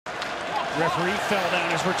Referee fell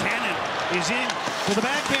down as Virtanen is in to the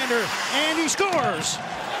backhander, and he scores.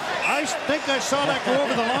 I think I saw that go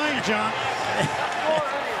over the line, John.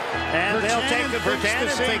 And they'll take the Virtanen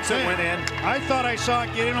thinks it went in. I thought I saw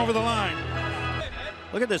it get in over the line.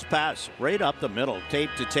 Look at this pass right up the middle, tape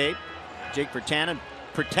to tape. Jake Virtanen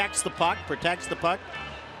protects the puck.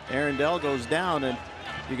 Aaron Dell goes down, and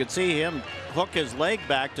you can see him hook his leg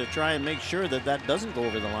back to try and make sure that that doesn't go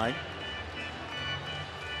over the line.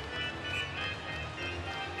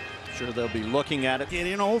 Sure, they'll be looking at it. Get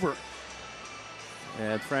in over.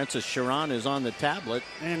 And Francis Chiron is on the tablet.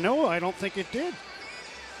 And no, I don't think it did.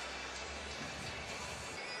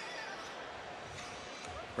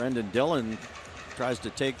 Brendan Dillon tries to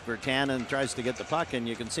take Virtanen, tries to get the puck, and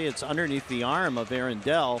you can see it's underneath the arm of Aaron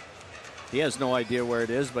Dell. He has no idea where it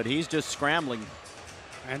is, but he's just scrambling.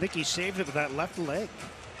 I think he saved it with that left leg.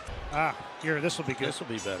 Ah, here, this will be good. This will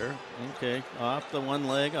be better. Okay, off the one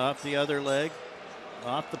leg, off the other leg,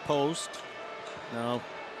 off the post. Now,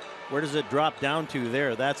 where does it drop down to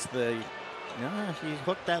there? That's the, yeah, he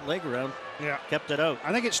hooked that leg around. Yeah. Kept it out.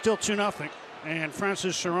 I think it's still 2-0, and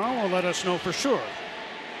Francis Chiron will let us know for sure.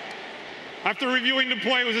 After reviewing the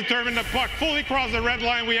play, it was determined the puck fully crossed the red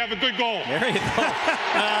line. We have a good goal. There you go.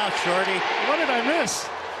 Ah, Shorty. What did I miss?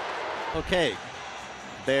 Okay.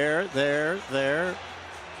 There.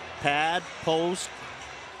 Pad, post.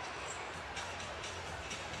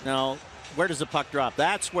 Now, where does the puck drop?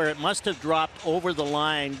 That's where it must have dropped over the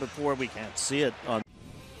line before. We can't see it on